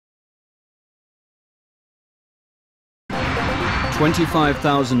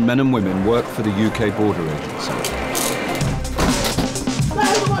25,000 men and women work for the UK Border Agency.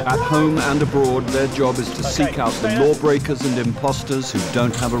 At home and abroad, their job is to seek out the lawbreakers and imposters who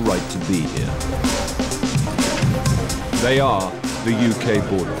don't have a right to be here. They are the UK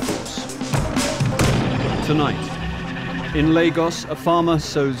Border Force. Tonight, in Lagos, a farmer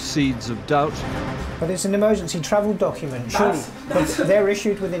sows seeds of doubt. But it's an emergency travel document, surely. But they're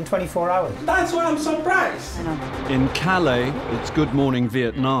issued within 24 hours. That's why I'm surprised. In Calais, it's Good Morning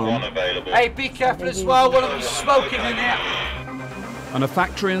Vietnam. Hey, be careful as well, one of them's smoking in here. And a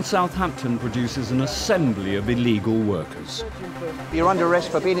factory in Southampton produces an assembly of illegal workers. You're under arrest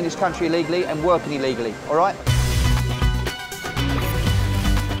for being in this country illegally and working illegally, all right?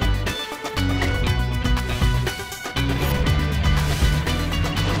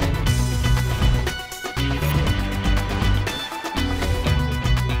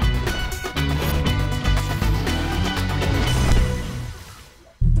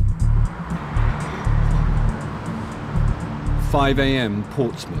 "5 a.m.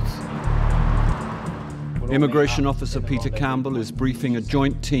 Portsmouth. Immigration officer Peter Campbell is briefing a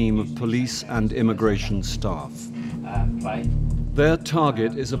joint team of police and immigration staff. Their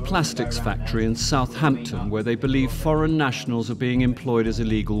target is a plastics factory in Southampton where they believe foreign nationals are being employed as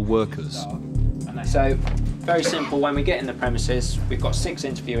illegal workers. So, very simple, when we get in the premises, we've got 6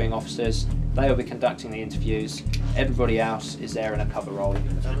 interviewing officers. They will be conducting the interviews. Everybody else is there in a cover role.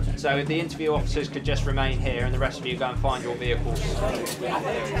 So if the interview officers could just remain here and the rest of you go and find your vehicles.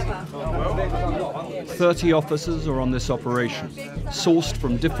 30 officers are on this operation, sourced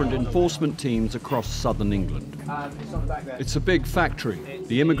from different enforcement teams across southern England. It's a big factory.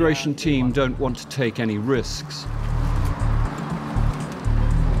 The immigration team don't want to take any risks.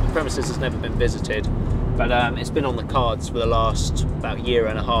 The premises has never been visited, but it's been on the cards for the last about year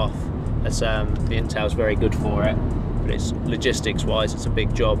and a half. As the intel's very good for it, but it's logistics-wise, it's a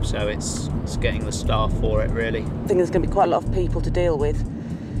big job, so it's getting the staff for it, really. I think there's going to be quite a lot of people to deal with.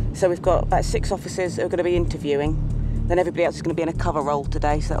 So we've got about 6 officers who are going to be interviewing. Then everybody else is going to be in a cover role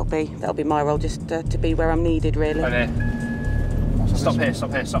today, so that'll be my role, just to be where I'm needed, really. Right here. Stop here,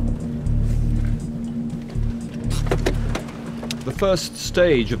 stop here, stop. The first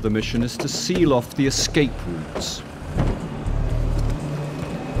stage of the mission is to seal off the escape routes.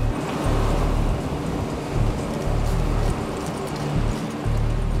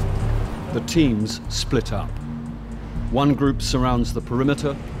 The teams split up. One group surrounds the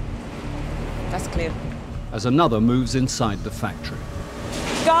perimeter. That's clear. As another moves inside the factory.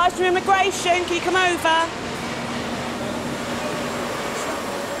 Guys from immigration, can you come over?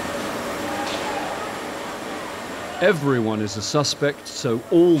 Everyone is a suspect, so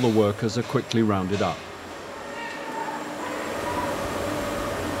all the workers are quickly rounded up.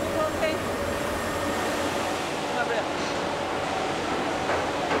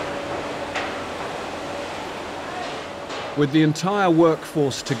 With the entire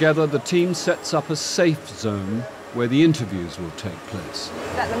workforce together, the team sets up a safe zone where the interviews will take place.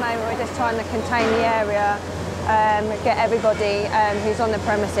 At the moment, we're just trying to contain the area, get everybody who's on the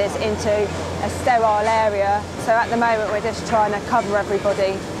premises into a sterile area. So at the moment, we're just trying to cover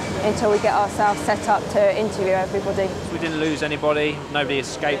everybody until we get ourselves set up to interview everybody. We didn't lose anybody, nobody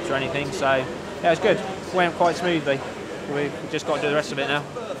escaped or anything, so yeah, it's good. It went quite smoothly. We've just got to do the rest of it now.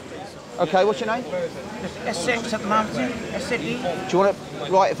 OK, what's your name? S6 at the moment, S6. Do you want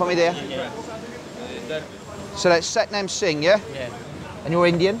to write it for me there? So that's Satnam Singh, yeah? Yeah. And you're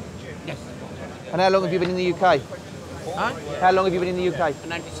Indian? Yes. And how long have you been in the UK? Huh? How long have you been in the UK?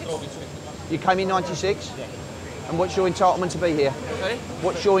 96. You came in 96? Yeah. And what's your entitlement to be here? Sorry?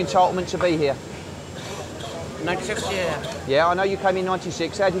 What's your entitlement to be here? 96, yeah. Yeah, I know you came in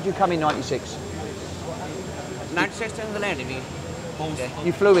 96. How did you come in 96? 96 in the land, yeah.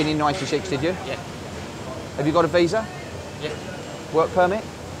 You flew in 96, did you? Yeah. Have you got a visa? Yeah. Work permit?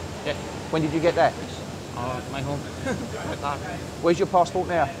 Yeah. When did you get that? My home. My car. Where's your passport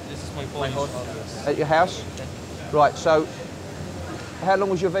now? This is my house. At your house? Yeah. Right, so how long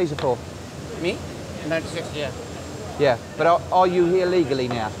was your visa for? Me? 96, yeah. Yeah, but are you here legally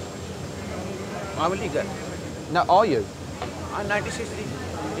now? I'm legal. No, are you? I'm 96.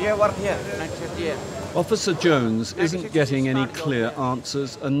 Yeah, work here. 96, yeah. Officer Jones isn't getting any clear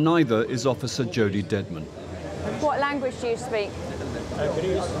answers, and neither is Officer Jody Deadman. What language do you speak?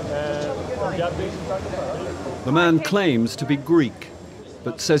 The man claims to be Greek,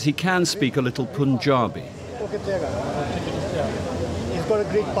 but says he can speak a little Punjabi. He's got a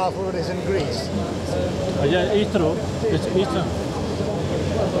Greek passport, he's in Greece. Yeah, it's true. It's true.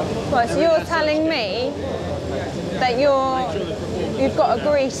 Right, so you're telling me that you've got a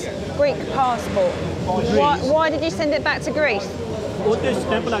Greek passport. Why did you send it back to Greece? ਉਹਤੇ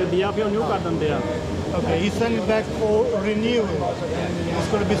stamp ਲੱਗਦੀ ਆ ਫਿਰ ਉਹਨੂੰ ਕਰ ਦਿੰਦੇ ਆ Okay, he sent it back for renewal. It's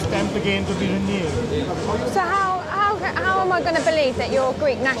going to be stamped again to be renewed. So how am I going to believe that you're a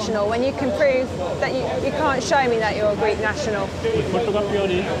Greek national when you can prove that you can't show me that you're a Greek national? Photocopy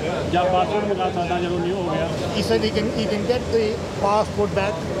ਹੋਣੀ ਜਾਂ passport ਮੰਗਾ ਸਕਦਾ ਜਦੋਂ new ਹੋ ਗਿਆ He said he can get the passport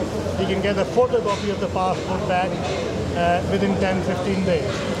back. He can get a photocopy of the passport back within 10-15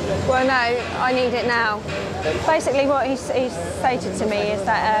 days. Well, no, I need it now. Basically, what he's stated to me is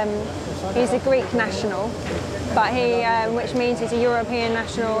that he's a Greek national, but which means he's a European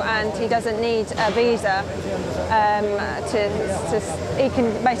national and he doesn't need a visa. He can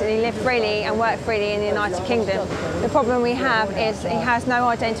basically live freely and work freely in the United Kingdom. The problem we have is he has no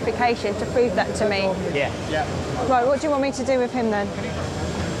identification to prove that to me. Yeah. Right, what do you want me to do with him then?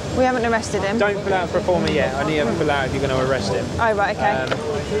 We haven't arrested him. Don't pull out for a former yet. I need to pull out if you're going to arrest him. Oh, right, okay.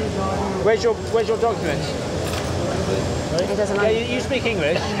 Where's your documents? He doesn't know. Yeah, you speak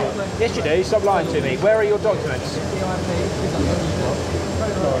English. Yes, you do. Stop lying to me. Where are your documents?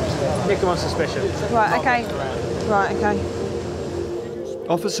 Nick him on suspicion. Right, okay. Right, okay.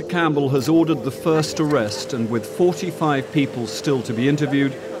 Officer Campbell has ordered the first arrest, and with 45 people still to be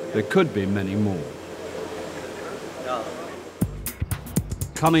interviewed, there could be many more.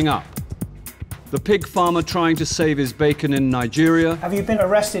 Coming up, the pig farmer trying to save his bacon in Nigeria. Have you been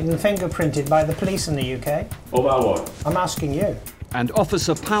arrested and fingerprinted by the police in the UK? Over what? I'm asking you. And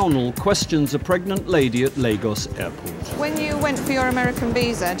Officer Pownall questions a pregnant lady at Lagos airport. When you went for your American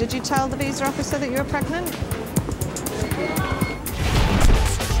visa, did you tell the visa officer that you were pregnant?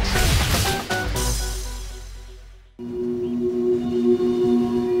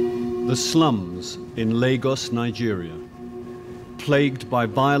 The slums in Lagos, Nigeria, plagued by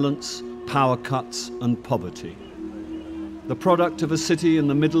violence, power cuts and poverty. The product of a city in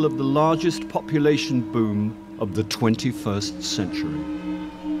the middle of the largest population boom of the 21st century.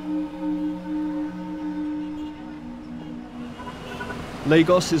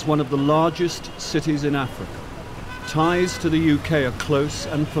 Lagos is one of the largest cities in Africa. Ties to the UK are close,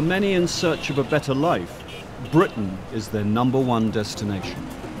 and for many in search of a better life, Britain is their #1 destination.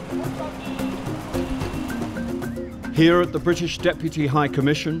 Here at the British Deputy High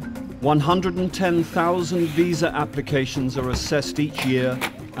Commission, 110,000 visa applications are assessed each year,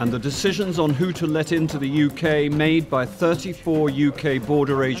 and the decisions on who to let into the UK made by 34 UK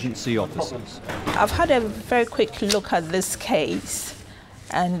border agency officers. I've had a very quick look at this case,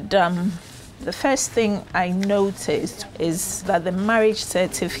 and the first thing I noticed is that the marriage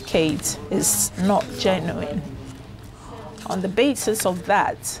certificate is not genuine. On the basis of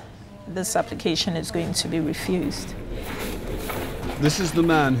that, this application is going to be refused. This is the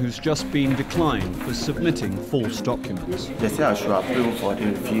man who's just been declined for submitting false documents. They say I should appeal for the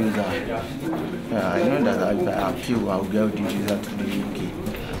refusal. I know that if I appeal, I'll get the visa to the UK.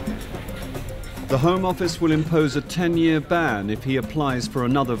 The Home Office will impose a 10-year ban if he applies for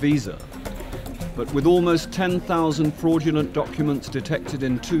another visa. But with almost 10,000 fraudulent documents detected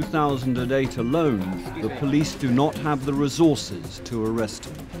in 2008 alone, the police do not have the resources to arrest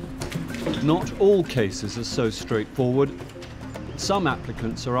him. Not all cases are so straightforward. Some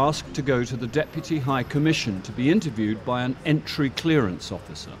applicants are asked to go to the Deputy High Commission to be interviewed by an entry clearance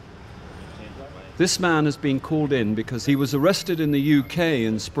officer. This man has been called in because he was arrested in the UK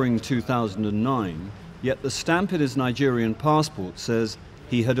in spring 2009, yet the stamp in his Nigerian passport says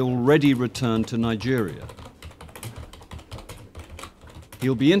he had already returned to Nigeria.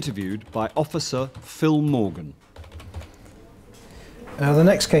 He'll be interviewed by Officer Phil Morgan. Now, the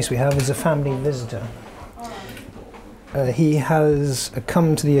next case we have is a family visitor. He has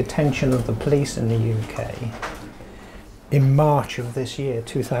come to the attention of the police in the UK in March of this year,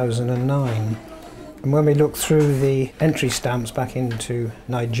 2009. And when we look through the entry stamps back into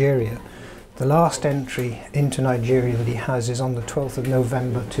Nigeria, the last entry into Nigeria that he has is on the 12th of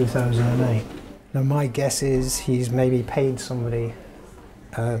November 2008. Now, my guess is he's maybe paid somebody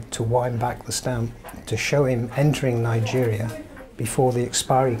to wind back the stamp to show him entering Nigeria before the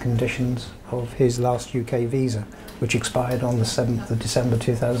expiry conditions of his last UK visa, which expired on the 7th of December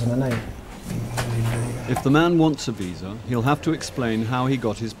 2008. If the man wants a visa, he'll have to explain how he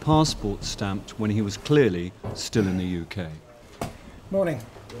got his passport stamped when he was clearly still in the UK. Morning.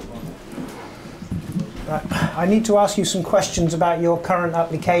 I need to ask you some questions about your current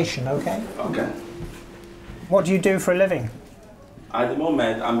application, okay? Okay. What do you do for a living? At the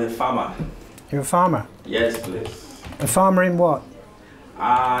moment, I'm a farmer. You're a farmer? Yes, please. A farmer in what?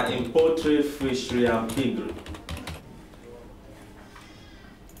 In poultry, fishery, and piggery.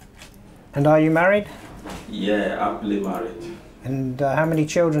 And are you married? Yeah, happily married. And how many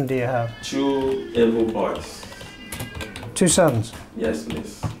children do you have? 2 able boys. 2 sons? Yes,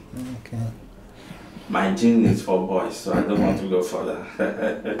 please. Okay. My gene is for boys, so I don't want to go further.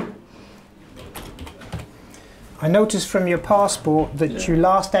 I noticed from your passport that you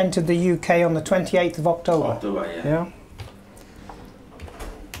last entered the UK on the 28th of October. October, Yeah.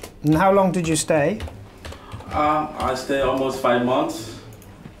 And how long did you stay? I stayed almost 5 months.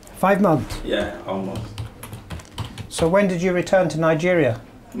 5 months? Yeah, almost. So when did you return to Nigeria?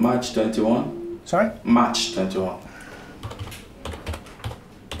 March 21. Sorry? March 21.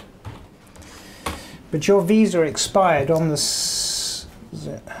 But your visa expired on the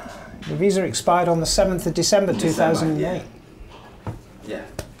your visa expired on the 7th of December 2008. Yeah.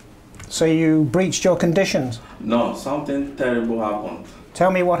 So you breached your conditions. No, something terrible happened. Tell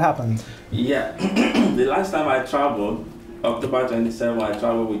me what happened. Yeah, the last time I traveled, October 27, I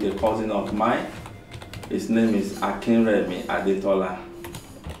traveled with a cousin of mine. His name is Akinremi Adetola.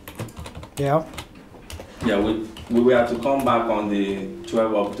 Yeah. Yeah, we were to come back on the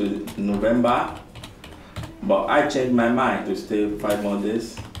 12th of November, but I changed my mind to stay 5 more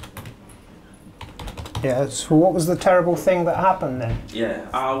days. Yeah, so what was the terrible thing that happened then? Yeah,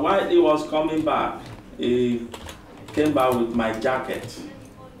 while he was coming back, he came back with my jacket.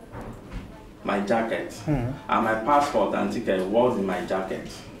 And my passport and ticket was in my jacket.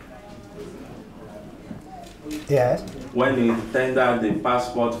 Yes. When he tendered the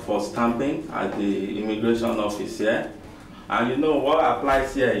passport for stamping at the immigration office here, and you know what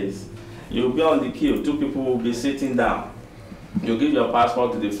applies here is, you'll be on the queue, 2 people will be sitting down. You give your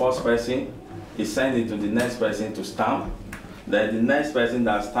passport to the first person, he sends it to the next person to stamp. Then the next person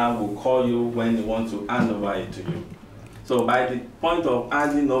that stamp will call you when he wants to hand over it to you. So by the point of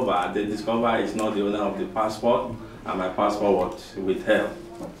handing over, they discover it's not the owner of the passport, and my passport was withheld.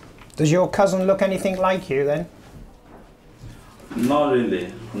 Does your cousin look anything like you then? Not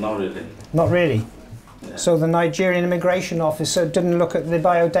really, not really. Not really? Yeah. So the Nigerian immigration officer didn't look at the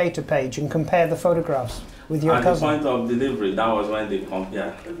biodata page and compare the photographs with your cousin? At the point of delivery, that was when they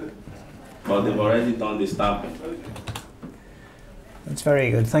compared. But they've already done the stamping. That's very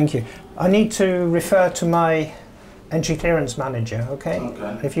good, thank you. I need to refer to my entry clearance manager, okay?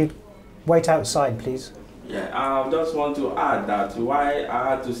 Okay. If you wait outside, please. Yeah, I just want to add that why I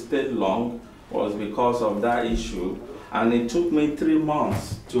had to stay long was because of that issue, and it took me 3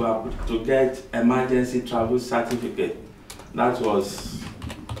 months to get emergency travel certificate. That was,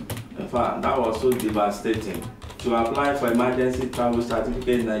 in fact, that was so devastating. To apply for emergency travel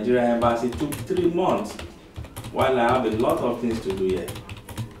certificate in Nigeria Embassy took 3 months, while I have a lot of things to do here.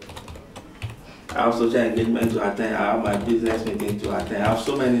 I have social engagement to attend, I have my business meeting to attend, I have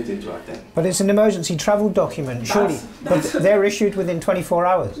so many things to attend. But it's an emergency travel document, surely. But they're issued within 24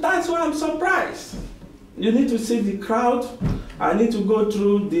 hours. That's why I'm surprised. You need to see the crowd. I need to go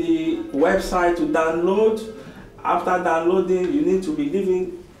through the website to download. After downloading, you need to be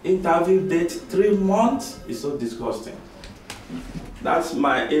giving interview date 3 months. It's so disgusting. That's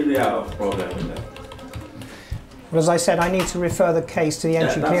my area of problem with them. But as I said, I need to refer the case to the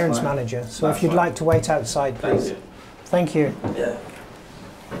entry clearance manager. So if you'd like to wait outside, please. Thank you. Yeah.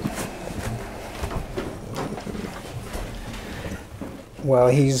 Well,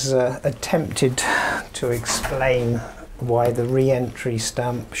 he's attempted to explain why the re-entry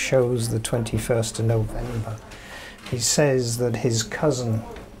stamp shows the 21st of November. He says that his cousin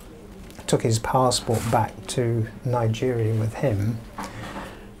took his passport back to Nigeria with him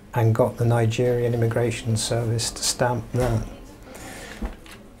and got the Nigerian Immigration Service to stamp that.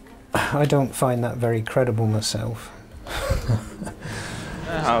 I don't find that very credible myself.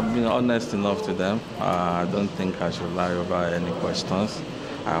 I've been honest enough to them. I don't think I should lie over any questions.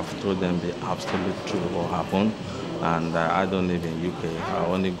 I've told them the absolute truth what happened, and I don't live in UK. I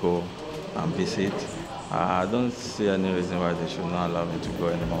only go and visit. I don't see any reason why they should not allow me to go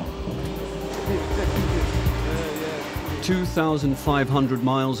anymore. 2,500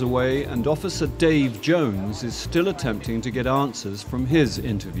 miles away, and Officer Dave Jones is still attempting to get answers from his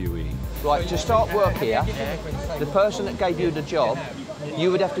interviewee. Right, to start work here, the person that gave you the job,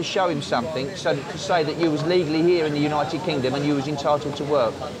 you would have to show him something so to say that you was legally here in the United Kingdom and you was entitled to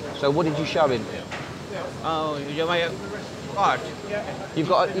work. So what did you show him? Oh, my card. You've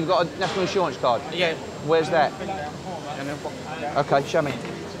got a national insurance card? Yeah. Where's that? Okay, show me.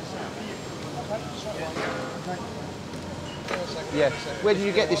 Yeah. Where did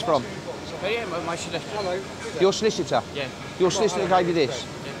you get this from? Yeah, my solicitor. Your solicitor? Yeah. Your solicitor gave you this?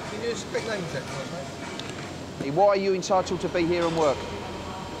 Yeah. Can you just speak language? Why are you entitled to be here and work?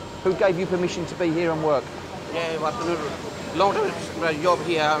 Who gave you permission to be here and work? Yeah, it was a long job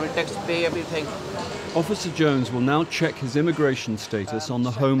here, tax pay, everything. Officer Jones will now check his immigration status on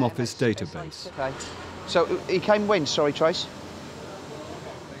the Home Office database. Okay. So he came when? Sorry, Trace.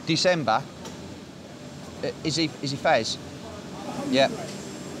 December. Is he Faz? Yeah.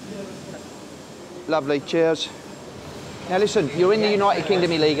 Lovely. Cheers. Now listen, you're in the United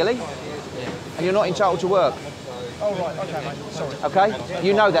Kingdom illegally, and you're not entitled to work. Oh right. Okay, mate. Sorry. Okay.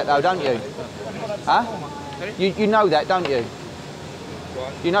 You know that though, don't you? Huh? You know that, don't you?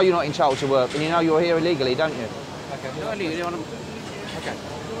 You know you're not entitled to work, and you know you're here illegally, don't you? Okay.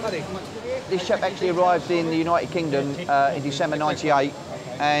 Okay. This chap actually arrived in the United Kingdom in December '98,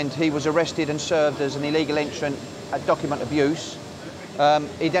 and he was arrested and served as an illegal entrant at document abuse.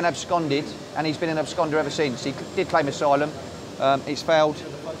 He then absconded, and he's been an absconder ever since. He did claim asylum. It's failed,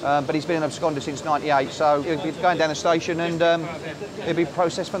 but he's been an absconder since '98, so he'll be going down the station and he'll be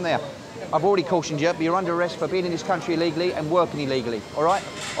processed from there. I've already cautioned you, but you're under arrest for being in this country illegally and working illegally, all right?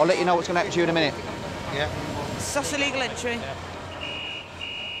 I'll let you know what's going to happen to you in a minute. Yeah. Such illegal entry.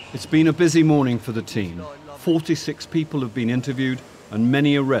 It's been a busy morning for the team. 46 people have been interviewed and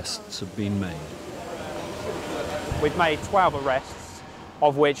many arrests have been made. We've made 12 arrests,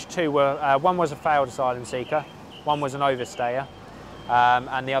 of which two were, one was a failed asylum seeker, one was an overstayer,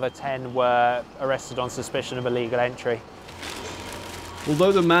 and the other 10 were arrested on suspicion of illegal entry.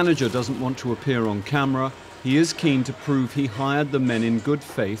 Although the manager doesn't want to appear on camera, he is keen to prove he hired the men in good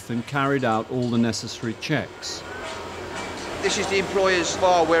faith and carried out all the necessary checks. This is the employer's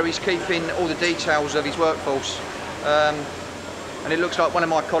file where he's keeping all the details of his workforce. And it looks like one of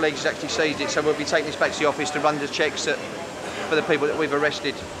my colleagues has actually seized it, so we'll be taking this back to the office to run the checks for the people that we've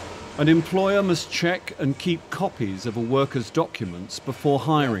arrested. An employer must check and keep copies of a worker's documents before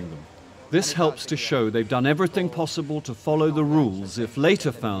hiring them. This helps to show they've done everything possible to follow the rules if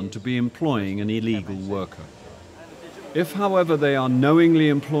later found to be employing an illegal worker. If, however, they are knowingly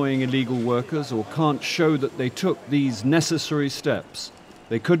employing illegal workers or can't show that they took these necessary steps,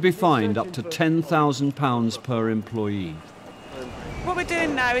 they could be fined up to £10,000 per employee. What we're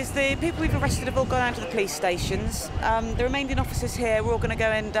doing now is the people we've arrested have all gone out to the police stations. The remaining officers here, we're all going to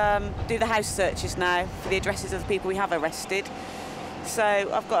go and do the house searches now for the addresses of the people we have arrested. So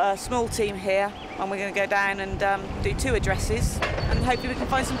I've got a small team here and we're going to go down and do 2 addresses and hopefully we can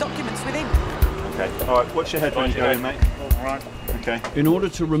find some documents within. Okay, all right, watch your head when you go in, mate. All right, okay. In order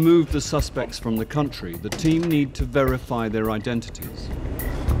to remove the suspects from the country, the team need to verify their identities.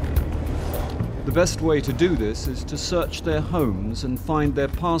 The best way to do this is to search their homes and find their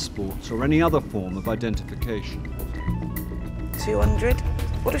passports or any other form of identification. 200.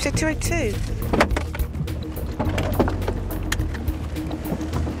 What do we say, 202?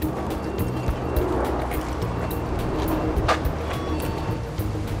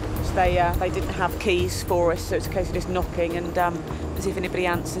 They didn't have keys for us, so it's a case of just knocking and see if anybody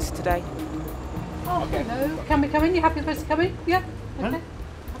answers today. Oh, okay. Hello. Can we come in? You happy for us to come in? Yeah. Okay. Huh?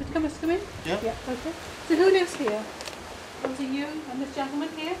 Happy to come us to come in? Yeah. Yeah. Okay. So who lives here? Was it you and this gentleman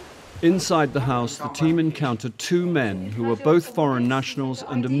here? Inside the house, the team encountered 2 men who are both foreign nationals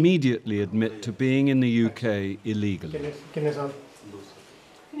and immediately admit to being in the UK illegally.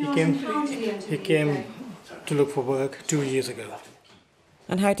 He came to look for work 2 years ago.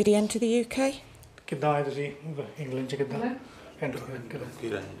 And how did he enter the UK? Lorry.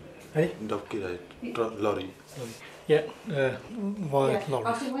 Yeah, via lorry.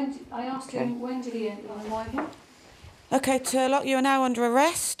 I asked him when did he enter and why him? OK, Turlock, you are now under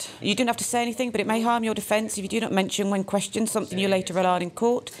arrest. You didn't have to say anything, but it may harm your defence if you do not mention when questioned something you later rely on in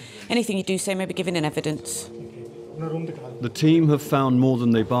court. Anything you do say may be given in evidence. The team have found more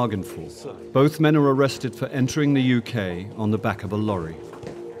than they bargained for. Both men are arrested for entering the UK on the back of a lorry.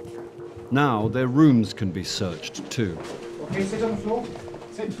 Now their rooms can be searched too. Okay, sit on the floor.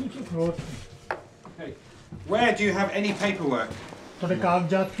 Sit on the floor. Okay. Where do you have any paperwork? Okay, no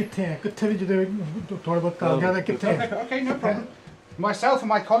problem. Myself and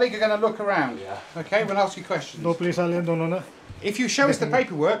my colleague are going to look around. Okay, we'll ask you questions. If you show us the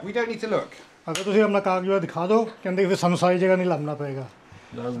paperwork, we don't need to look. The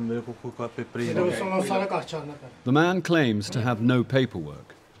man claims to have no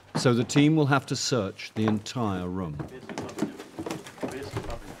paperwork, so the team will have to search the entire room.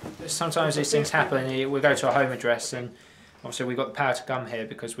 Sometimes these things happen. We go to a home address, and obviously we've got the power to come here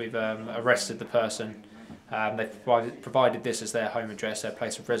because we've arrested the person. They've provided this as their home address, their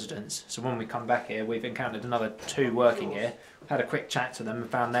place of residence. So when we come back here, we've encountered another 2 working here. Had a quick chat to them and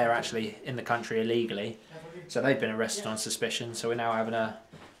found they're actually in the country illegally. So they've been arrested on suspicion. So we're now having a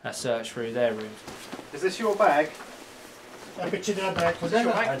search through their rooms. Is this your bag? Was this your bag?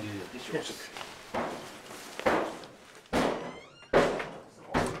 Yes.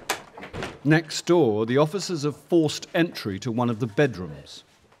 Next door, the officers have forced entry to one of the bedrooms.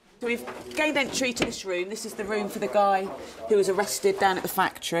 So we've gained entry to this room. This is the room for the guy who was arrested down at the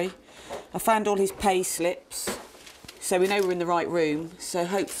factory. I found all his pay slips, so we know we're in the right room. So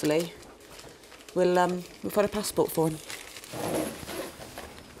hopefully we'll find a passport for him.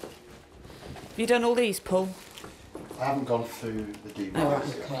 Have you done all these, Paul? I haven't gone through the details. Oh, right,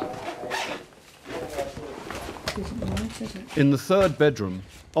 okay. In the third bedroom,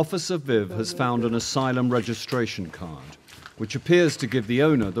 Officer Viv has found an asylum registration card, which appears to give the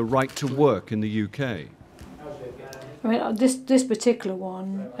owner the right to work in the UK. I mean, this particular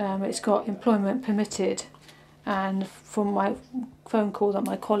one, it's got employment permitted, and from my phone call that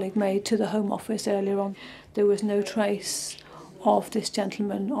my colleague made to the Home Office earlier on, there was no trace of this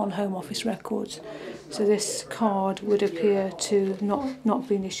gentleman on Home Office records. So this card would appear to not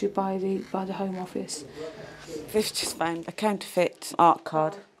been issued by the Home Office. Viv's just found a counterfeit art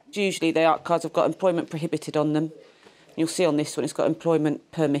card. Usually the art cards have got employment prohibited on them. You'll see on this one it's got employment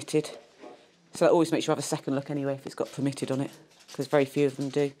permitted. So that always makes you have a second look anyway if it's got permitted on it, because very few of them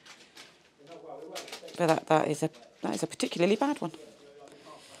do. But that is a particularly bad one.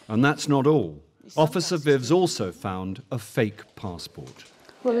 And that's not all. Officer Viv's also found a fake passport.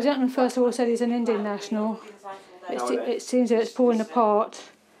 Well, the gentleman first of all said he's an Indian national. It seems that it's falling apart,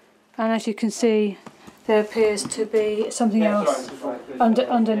 and as you can see, there appears to be something else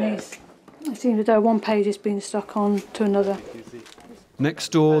underneath. It seems as though one page has been stuck on to another.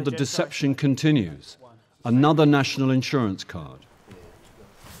 Next door, the deception continues. Another national insurance card.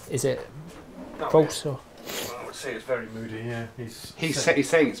 Is it false or? I would say it's very moody, yeah. He's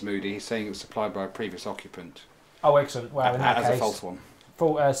saying it's moody, he's saying it was supplied by a previous occupant. Oh, excellent. Well, in that as case, a false one.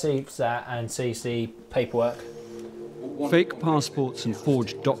 Sees that and sees the paperwork. Fake passports and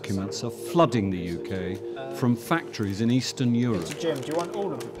forged documents are flooding the UK from factories in Eastern Europe. Jim, do you want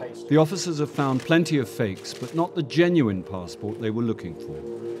all of the paste? The officers have found plenty of fakes, but not the genuine passport they were looking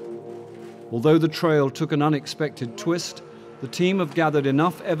for. Although the trail took an unexpected twist, the team have gathered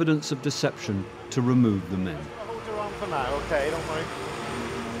enough evidence of deception to remove the men. Hold your arm for now, okay, don't worry.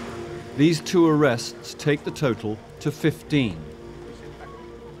 These 2 arrests take the total to 15.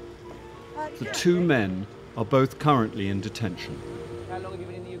 The 2 men are both currently in detention.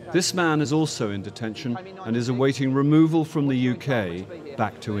 This man is also in detention and is awaiting removal from the UK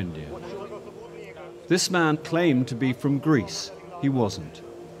back to India. This man claimed to be from Greece. He wasn't.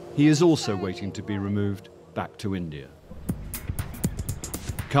 He is also waiting to be removed back to India.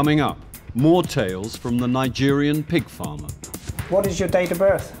 Coming up, more tales from the Nigerian pig farmer. What is your date of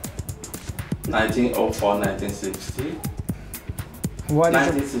birth? 1904, 1960.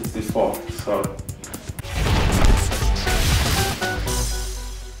 1964, sorry.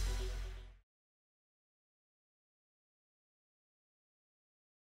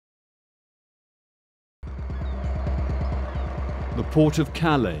 The port of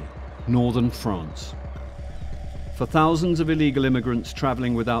Calais, northern France. For thousands of illegal immigrants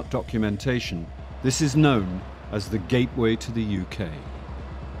travelling without documentation, this is known as the gateway to the UK.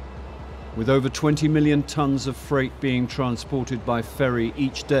 With over 20 million tonnes of freight being transported by ferry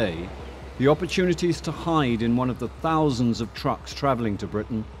each day, the opportunities to hide in one of the thousands of trucks travelling to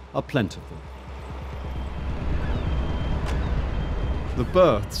Britain are plentiful. The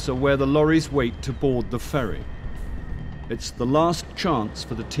berths are where the lorries wait to board the ferry. It's the last chance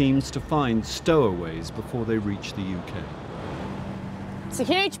for the teams to find stowaways before they reach the UK. It's a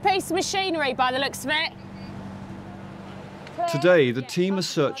huge piece of machinery by the looks of it. Today, the team are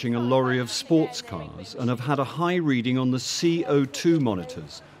searching a lorry of sports cars and have had a high reading on the CO2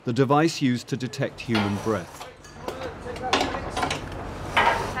 monitors, the device used to detect human breath.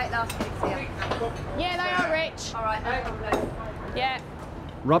 Yeah, they are rich. All right, no problem. Yeah.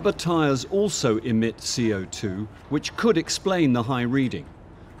 Rubber tyres also emit CO2, which could explain the high reading.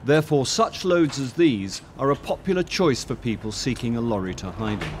 Therefore, such loads as these are a popular choice for people seeking a lorry to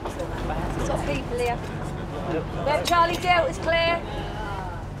hide in. There's got people here. Yeah, Charlie Delta's clear.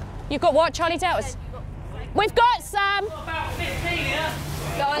 You've got what, Charlie Delta's? We've got some. About 15 here.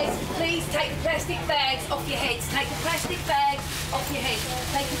 Guys, please take the plastic bags off your heads. Take the plastic bags off your heads.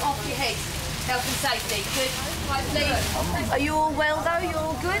 Take them off your heads. Health and safety. Good. Right, please. Are you all well though? You're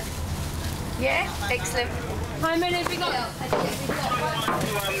all good? Yeah? Excellent. How many have we got? We've got 1, 2,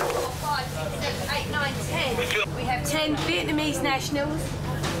 3, 4, 5, 6, 7, 8, 9, 10. We have 10 Vietnamese nationals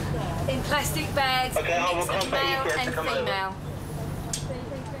in plastic bags, mixed male and female.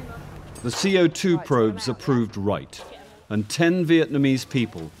 The CO2 probes are proved right, and 10 Vietnamese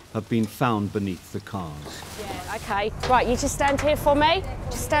people have been found beneath the cars. Yeah, okay. Right, you just stand here for me.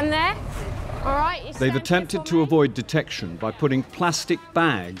 Just stand there. All right. They've attempted to avoid detection by putting plastic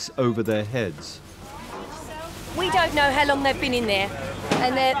bags over their heads. We don't know how long they've been in there.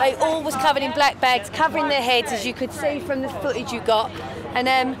 And they all was covered in black bags, covering their heads, as you could see from the footage you got.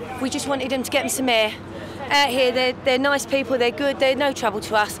 And we just wanted them to get them some air. Out here, they're nice people, they're good, they're no trouble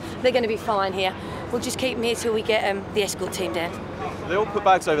to us. They're going to be fine here. We'll just keep them here till we get the escort team down. They all put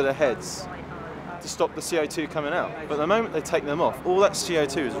bags over their heads to stop the CO2 coming out. But the moment they take them off, all that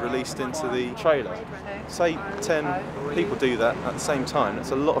CO2 is released into the trailer. Say 10 people do that at the same time,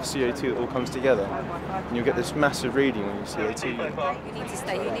 that's a lot of CO2 that all comes together. And you'll get this massive reading on your CO2. You need to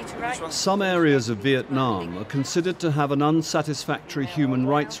stay, you need to write. Some areas of Vietnam are considered to have an unsatisfactory human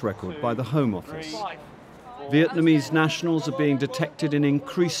rights record by the Home Office. Vietnamese nationals are being detected in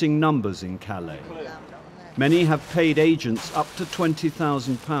increasing numbers in Calais. Many have paid agents up to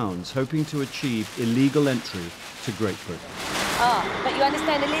 £20,000 hoping to achieve illegal entry to Great Britain. Ah, but you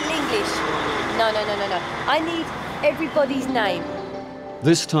understand a little English? No. I need everybody's name.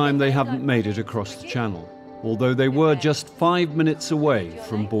 This time they haven't made it across the channel, although they were just 5 minutes away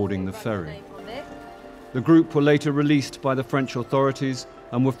from boarding the ferry. The group were later released by the French authorities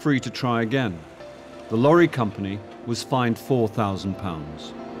and were free to try again. The lorry company was fined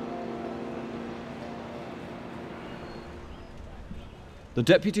 £4,000. The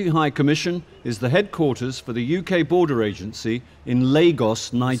Deputy High Commission is the headquarters for the UK Border Agency in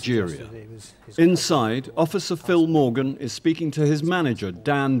Lagos, Nigeria. Inside, Officer Phil Morgan is speaking to his manager,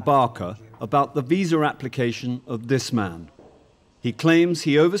 Dan Barker, about the visa application of this man. He claims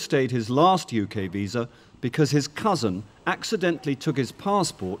he overstayed his last UK visa because his cousin accidentally took his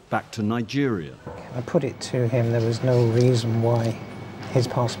passport back to Nigeria. I put it to him there was no reason why his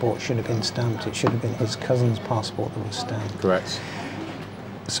passport should have been stamped. It should have been his cousin's passport that was stamped. Correct.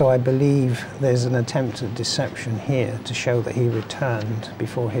 So I believe there's an attempt at deception here to show that he returned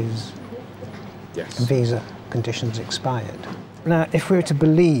before his visa conditions expired. Now, if we were to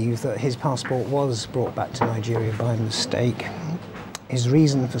believe that his passport was brought back to Nigeria by mistake, his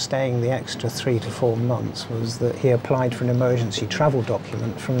reason for staying the extra 3 to 4 months was that he applied for an emergency travel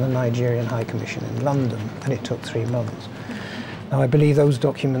document from the Nigerian High Commission in London, and it took 3 months. Now, I believe those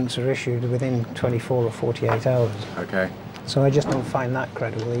documents are issued within 24 or 48 hours. Okay. So I just don't find that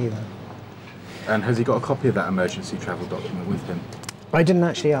credible either. And has he got a copy of that emergency travel document with him? I didn't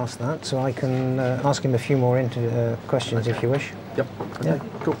actually ask that, so I can ask him a few more questions if you wish. Yep. Okay. Yeah.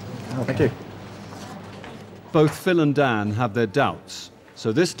 Cool. Okay. Thank you. Both Phil and Dan have their doubts,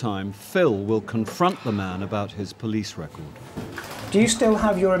 so this time Phil will confront the man about his police record. Do you still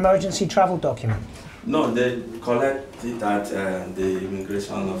have your emergency travel document? No, they collect it at the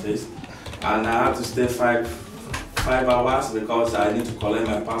immigration office, and I have to stay five hours because I need to collect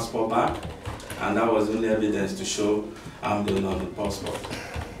my passport back, and that was the only evidence to show I'm the owner of the passport.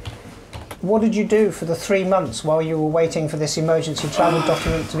 What did you do for the 3 months while you were waiting for this emergency travel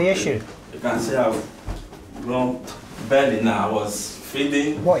document to be issued? You can see I've grown belly now. I was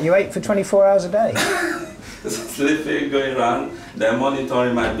feeding. What, you ate for 24 hours a day? Sleeping, going around, they're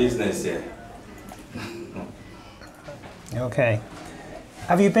monitoring my business here. Okay.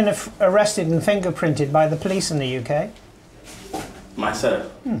 Have you been arrested and fingerprinted by the police in the UK?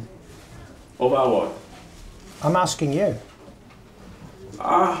 Myself? Over what? I'm asking you.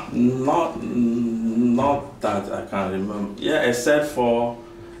 Not that I can remember. Yeah, except for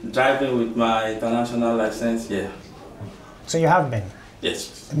driving with my international license, yeah. So you have been?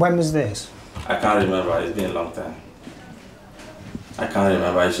 Yes. When was this? I can't remember, it's been a long time. I can't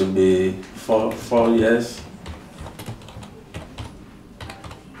remember, it should be four years.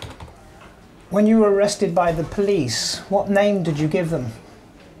 When you were arrested by the police, what name did you give them?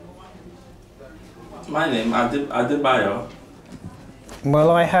 My name, Adebayo.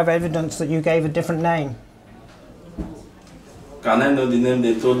 Well, I have evidence that you gave a different name. Can I know the name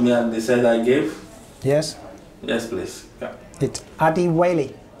they told me, they said I gave? Yes. Yes, please. Yeah. It's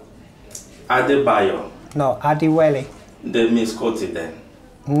Adiwele. Adebayo. No, Adiwele. They misquoted then.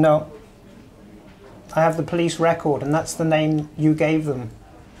 No. I have the police record, and that's the name you gave them.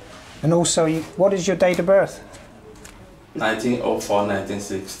 And also, what is your date of birth? 1904,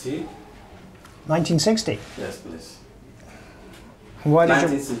 1960. 1960? Yes, please. Why did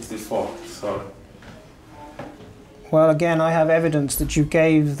 1964, sorry. Well, again, I have evidence that you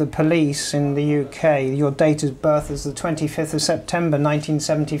gave the police in the UK your date of birth as the 25th of September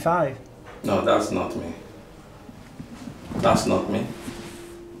 1975. No, that's not me. That's not me.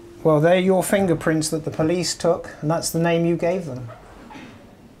 Well, they're your fingerprints that the police took, and that's the name you gave them.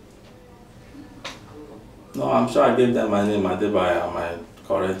 No, I'm sure I gave them my name, Adebayo, and my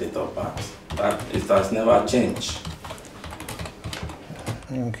correct date of birth. It has never changed.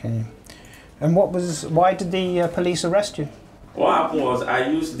 Okay. And why did the police arrest you? What happened was I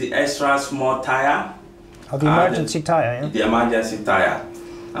used the extra small tire. Oh, the emergency tyre, yeah? The emergency tyre,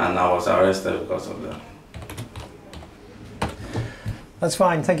 and I was arrested because of that. That's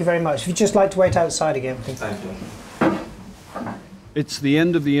fine, thank you very much. If you'd just like to wait outside again, please. Thank you. It's the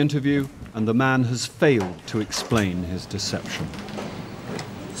end of the interview, and the man has failed to explain his deception.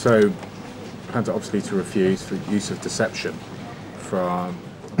 So, I had to obviously to refuse for use of deception from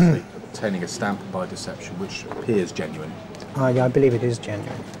obtaining a stamp by deception, which appears genuine. I believe it is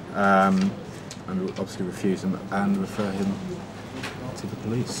genuine. And obviously refuse him and refer him to the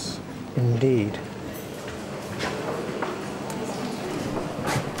police. Indeed.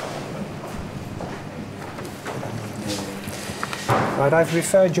 Right, I've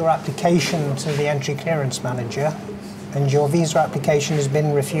referred your application to the entry clearance manager, and your visa application has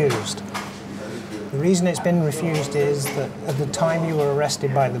been refused. The reason it's been refused is that at the time you were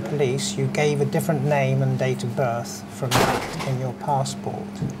arrested by the police, you gave a different name and date of birth from that in your passport.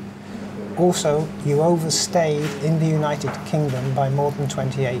 Also, you overstayed in the United Kingdom by more than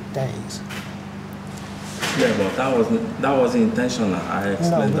 28 days. Yeah, but that was intentional. I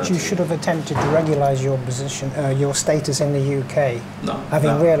explained No, but that. you should have attempted to regularise your position, your status in the UK,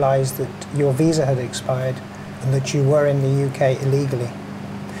 having realised that your visa had expired and that you were in the UK illegally.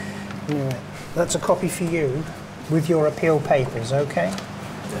 Anyway, that's a copy for you with your appeal papers, okay?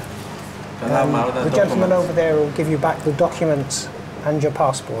 The gentleman over there will give you back the documents and your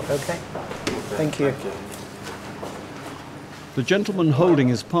passport, okay? Thank you. The gentleman holding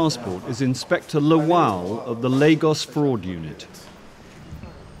his passport is Inspector Lawal of the Lagos Fraud Unit.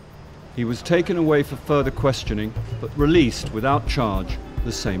 He was taken away for further questioning, but released without charge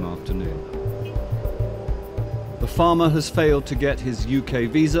the same afternoon. The farmer has failed to get his UK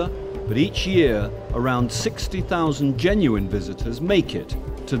visa, but each year around 60,000 genuine visitors make it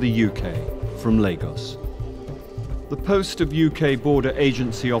to the UK from Lagos. The post of UK Border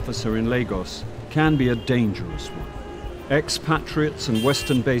Agency officer in Lagos can be a dangerous one. Expatriates and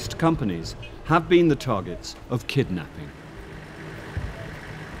Western-based companies have been the targets of kidnapping.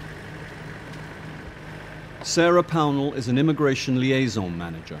 Sarah Pownall is an immigration liaison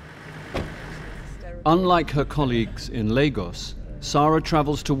manager. Unlike her colleagues in Lagos, Sarah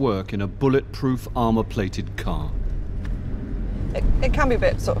travels to work in a bulletproof armour-plated car. It can be a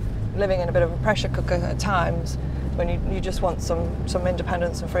bit sort of living in a bit of a pressure cooker at times when you just want some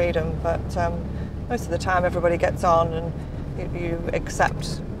independence and freedom, but most of the time everybody gets on and you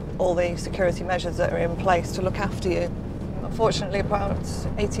accept all the security measures that are in place to look after you. Unfortunately, about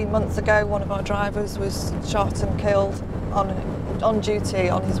 18 months ago, one of our drivers was shot and killed on duty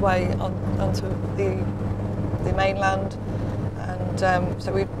on his way onto the mainland, and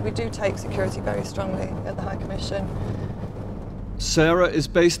so we do take security very strongly at the High Commission. Sarah is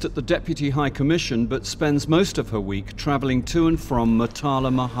based at the Deputy High Commission but spends most of her week travelling to and from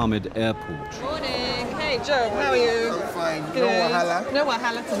Murtala Mohammed Airport. Morning. Hey Joe, how are you? I'm fine. Good. No wahala? No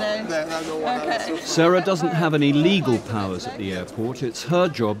wahala today? No wahala. Okay. Sarah doesn't have any legal powers at the airport. It's her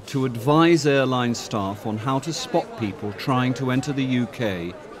job to advise airline staff on how to spot people trying to enter the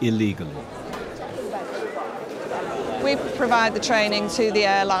UK illegally. We provide the training to the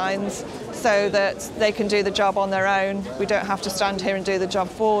airlines so that they can do the job on their own. We don't have to stand here and do the job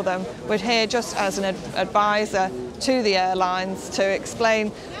for them. We're here just as an advisor to the airlines to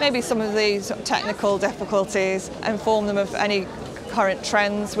explain maybe some of these technical difficulties, inform them of any current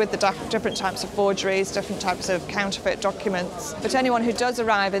trends with the different types of forgeries, different types of counterfeit documents. But anyone who does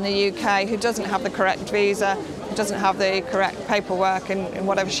arrive in the UK who doesn't have the correct visa, who doesn't have the correct paperwork in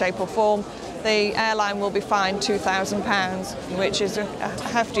whatever shape or form, the airline will be fined £2,000, which is a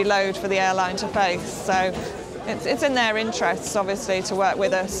hefty load for the airline to face. So it's in their interests, obviously, to work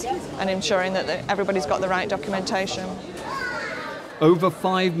with us and ensuring that everybody's got the right documentation. Over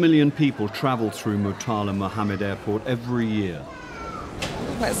 5 million people travel through Murtala Mohammed Airport every year.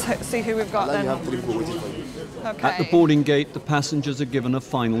 Let's see who we've got then. Okay. At the boarding gate, the passengers are given a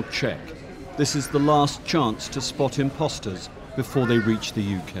final check. This is the last chance to spot imposters before they reach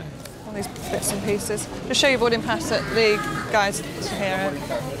the UK. All these bits and pieces. Just show your boarding pass at the guys here.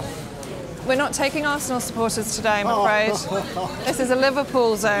 We're not taking Arsenal supporters today, I'm afraid. This is a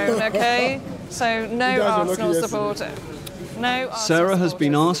Liverpool zone, okay? So no Arsenal supporter. No Arsenal Sarah has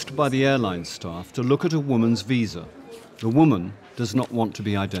been asked by the airline staff to look at a woman's visa. The woman does not want to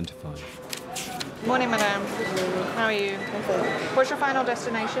be identified. Morning, madam. How are you? What's your final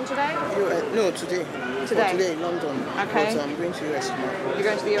destination today? No, today. Today? Today in London. Okay. But I'm going to the US tomorrow. You're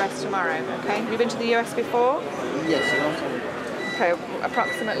going to the US tomorrow, okay. Have you been to the US before? Yes, a long time. Okay,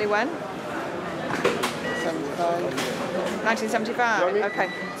 approximately when? 1975, okay.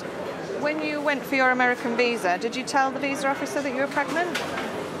 When you went for your American visa, did you tell the visa officer that you were pregnant?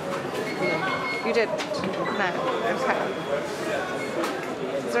 You did. No. Okay.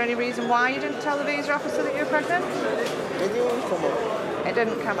 Is there any reason why you didn't tell the visa officer that you were pregnant? It didn't come up. It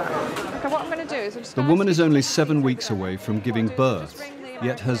didn't come up. Okay, what I'm going to do is... The woman is only 7 weeks away from giving birth,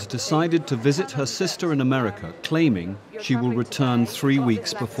 yet has decided to visit her sister in America, claiming she will return 3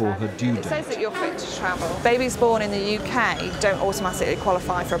 weeks before her due It says date. that you're fit to travel. Babies born in the UK don't automatically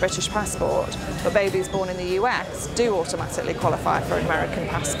qualify for a British passport, but babies born in the US do automatically qualify for an American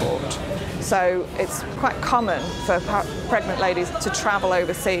passport. So it's quite common for pregnant ladies to travel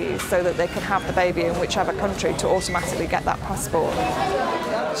overseas so that they can have the baby in whichever country to automatically get that passport.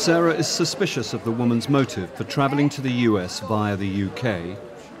 Sarah is suspicious of the woman's motive for travelling to the US via the UK,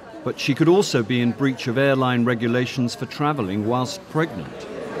 but she could also be in breach of airline regulations for travelling whilst pregnant.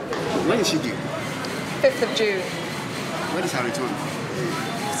 When is she due? 5th of June. When is her return?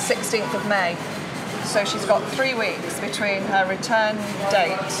 16th of May. So she's got 3 weeks between her return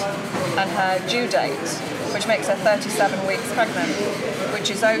date and her due date, which makes her 37 weeks pregnant, which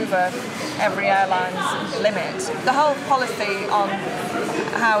is over every airline's limit. The whole policy on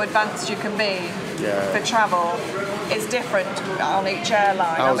how advanced you can be for travel is different on each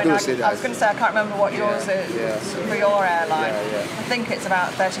airline. I was going to say I can't remember what yours is for your airline. I think it's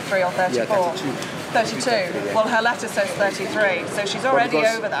about 33 or 34. Yeah, 32. Well, her letter says 33, so she's already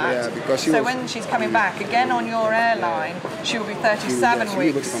over that. Yeah, because so when she's coming back again on your airline, she will be 37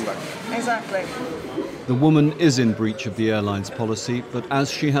 weeks. Exactly. The woman is in breach of the airline's policy, but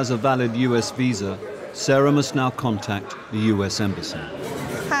as she has a valid US visa, Sarah must now contact the US Embassy.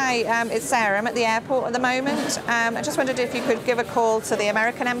 Hi, it's Sarah. I'm at the airport at the moment. I just wondered if you could give a call to the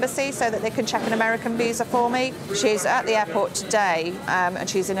American Embassy so that they can check an American visa for me. She's at the airport today and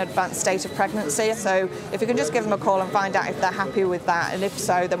she's in an advanced state of pregnancy. So if you can just give them a call and find out if they're happy with that, and if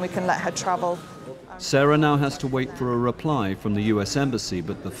so, then we can let her travel. Sarah now has to wait for a reply from the US Embassy,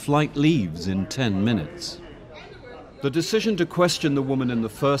 but the flight leaves in 10 minutes. The decision to question the woman in the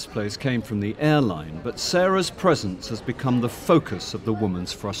first place came from the airline, but Sarah's presence has become the focus of the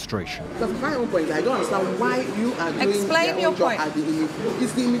woman's frustration. That's my own point. I don't understand why you are doing Explain your point.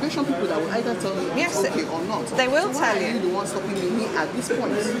 It's the immigration people that will either tell you it's okay or not. They will tell you. Why are you the one stopping me at this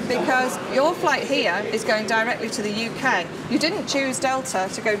point? Because your flight here is going directly to the UK. You didn't choose Delta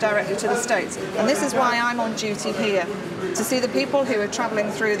to go directly to the States, and this is why I'm on duty here, to see the people who are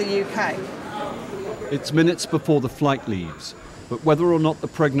travelling through the UK. It's minutes before the flight leaves, but whether or not the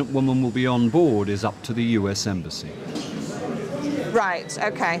pregnant woman will be on board is up to the US Embassy. Right,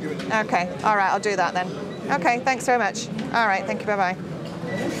 okay, all right, I'll do that then. Okay, thanks very much. All right, thank you, bye-bye.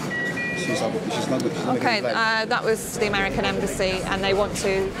 She's not good. Okay, that was the American Embassy, and they want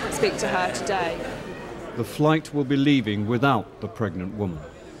to speak to her today. The flight will be leaving without the pregnant woman.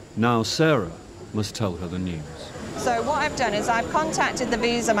 Now Sarah must tell her the news. So what I've done is I've contacted the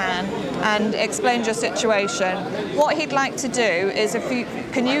visa man and explained your situation. What he'd like to do is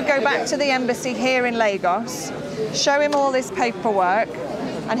can you go back to the embassy here in Lagos, show him all this paperwork,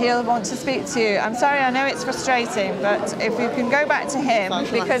 and he'll want to speak to you. I'm sorry, I know it's frustrating, but if you can go back to him,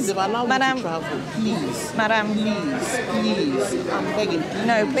 because Madam, please, I'm begging.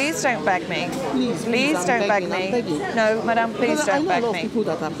 No, please don't beg me. Please don't beg me. No, Madam, please don't beg me. I know a lot of people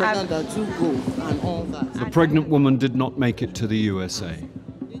that are pregnant that do go and all that. The pregnant woman did not make it to the USA.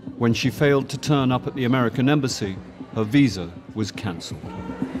 When she failed to turn up at the American Embassy, her visa was cancelled.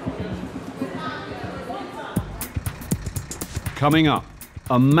 Coming up,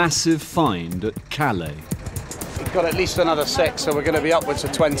 a massive find at Calais. We've got at least another 6, so we're going to be upwards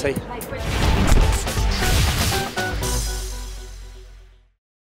of 20.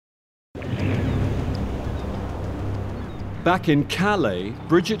 Back in Calais,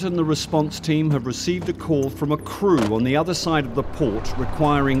 Bridget and the response team have received a call from a crew on the other side of the port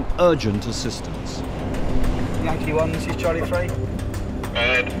requiring urgent assistance. Yankee 1, this is Charlie 3.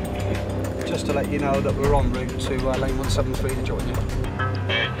 Just to let you know that we're en route to lane 173 to join you.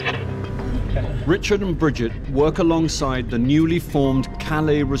 Richard and Bridget work alongside the newly formed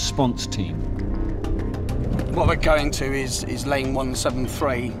Calais response team. What we're going to is lane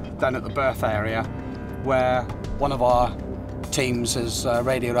 173 down at the berth area, where one of our teams has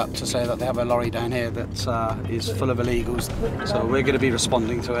radioed up to say that they have a lorry down here that is full of illegals, so we're going to be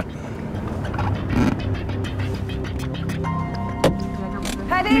responding to it.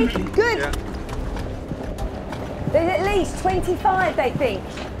 Paddy, good. Yeah. There's at least 25, they think,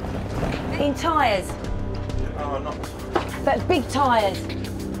 in tyres. Oh, not. But big tyres,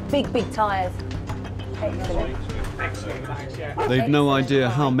 big tyres. Excellent. They've no idea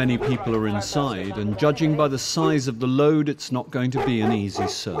how many people are inside, and judging by the size of the load, it's not going to be an easy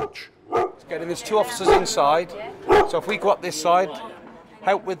search. There's 2 officers inside, so if we go up this side,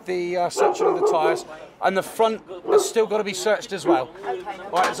 help with the searching of the tyres, and the front has still got to be searched as well.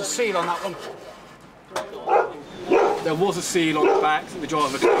 Right, there's a seal on that one. There was a seal on the back, the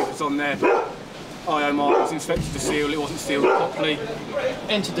driver was on there. IO mark was inspected the seal, it wasn't sealed properly.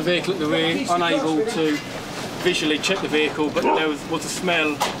 Entered the vehicle at the rear, unable to visually check the vehicle, but there was a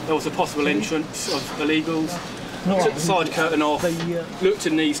smell, there was a possible entrance of illegals. Took the side curtain off, looked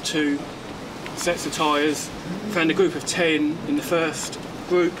in these 2 sets of tyres, found a group of 10 in the first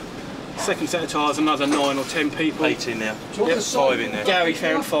group, second set of tyres another 9 or 10 people. 8 in there, yep. 5 in there. Gary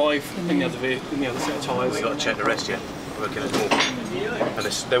found 5 in the other set of tyres. We've got to check the rest yet, working as normal. And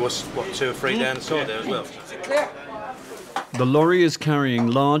there was, what, 2 or 3 down the side there as well. The lorry is carrying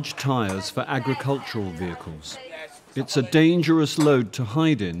large tyres for agricultural vehicles. It's a dangerous load to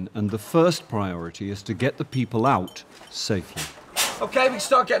hide in, and the first priority is to get the people out safely. Okay, we can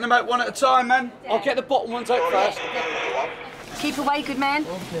start getting them out one at a time, man. I'll get the bottom ones out first. Keep away, good man.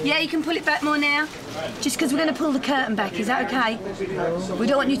 Yeah, you can pull it back more now. Just because we're going to pull the curtain back, is that okay? We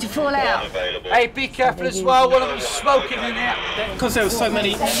don't want you to fall out. Hey, be careful as well, one of them's smoking in here. Because there were so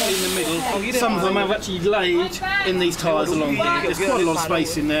many in the middle, some of them have actually laid in these tyres along here. There's quite a lot of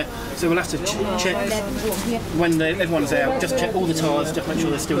space in there, so we'll have to check when everyone's out, just check all the tyres, just make sure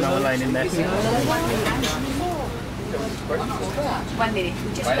there's still no one laying in there. 1 minute,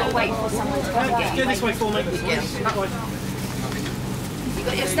 we just got to wait for someone to come and get you. Go this way for me. That way. You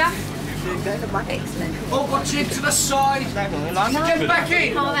got your stuff? Excellent. Oh, watch it to the side. Get back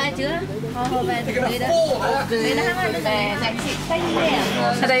in. They're going to fall. That's it. Stay here.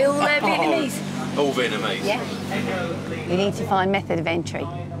 Are they all Vietnamese? All Vietnamese. Yeah. You need to find method of entry.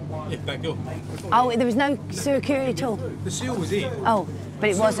 Yeah, back up. Oh, there was no security at all? The seal was in. Oh, but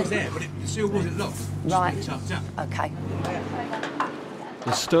it wasn't. The seal wasn't locked. Right. Okay.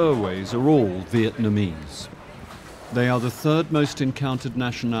 The stowaways are all Vietnamese. They are the 3rd most encountered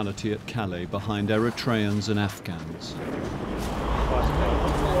nationality at Calais, behind Eritreans and Afghans.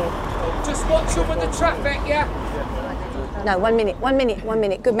 Just watch over the traffic, yeah? No, 1 minute, 1 minute, 1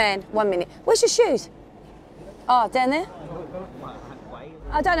 minute. Good man, 1 minute. Where's your shoes? Oh, down there?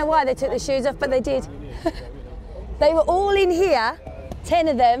 I don't know why they took the shoes off, but they did. They were all in here, 10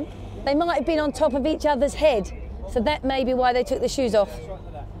 of them. They might have been on top of each other's head. So that may be why they took the shoes off.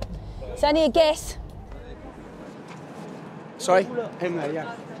 It's only a guess. Sorry? Him there,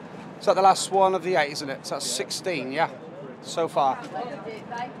 yeah. Is that the last one of the 8, isn't it? So that's 16, yeah? So far.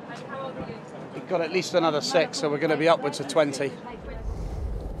 We've got at least another 6, so we're going to be upwards of 20.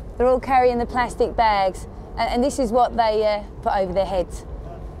 They're all carrying the plastic bags, and this is what they put over their heads.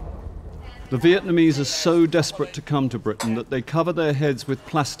 The Vietnamese are so desperate to come to Britain that they cover their heads with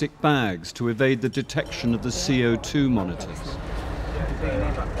plastic bags to evade the detection of the CO2 monitors.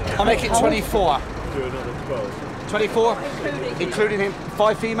 I'll make it 24. 24, including him.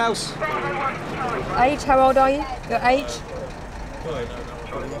 5 females. Age, how old are you? Your age?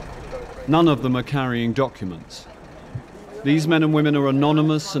 None of them are carrying documents. These men and women are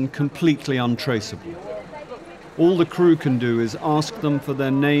anonymous and completely untraceable. All the crew can do is ask them for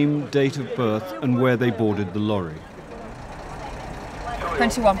their name, date of birth, and where they boarded the lorry.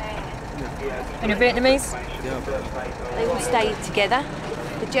 21. And you're Vietnamese? They all stay together.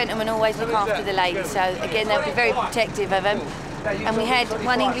 The gentlemen always look after the ladies, so again they'll be very protective of them. And we had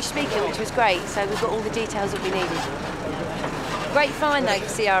one English speaker, which was great, so we've got all the details that we needed. Great find though,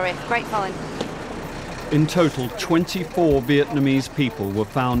 CRF, great find. In total, 24 Vietnamese people were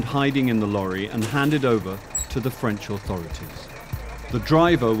found hiding in the lorry and handed over to the French authorities. The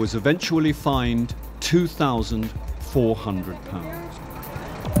driver was eventually fined £2,400.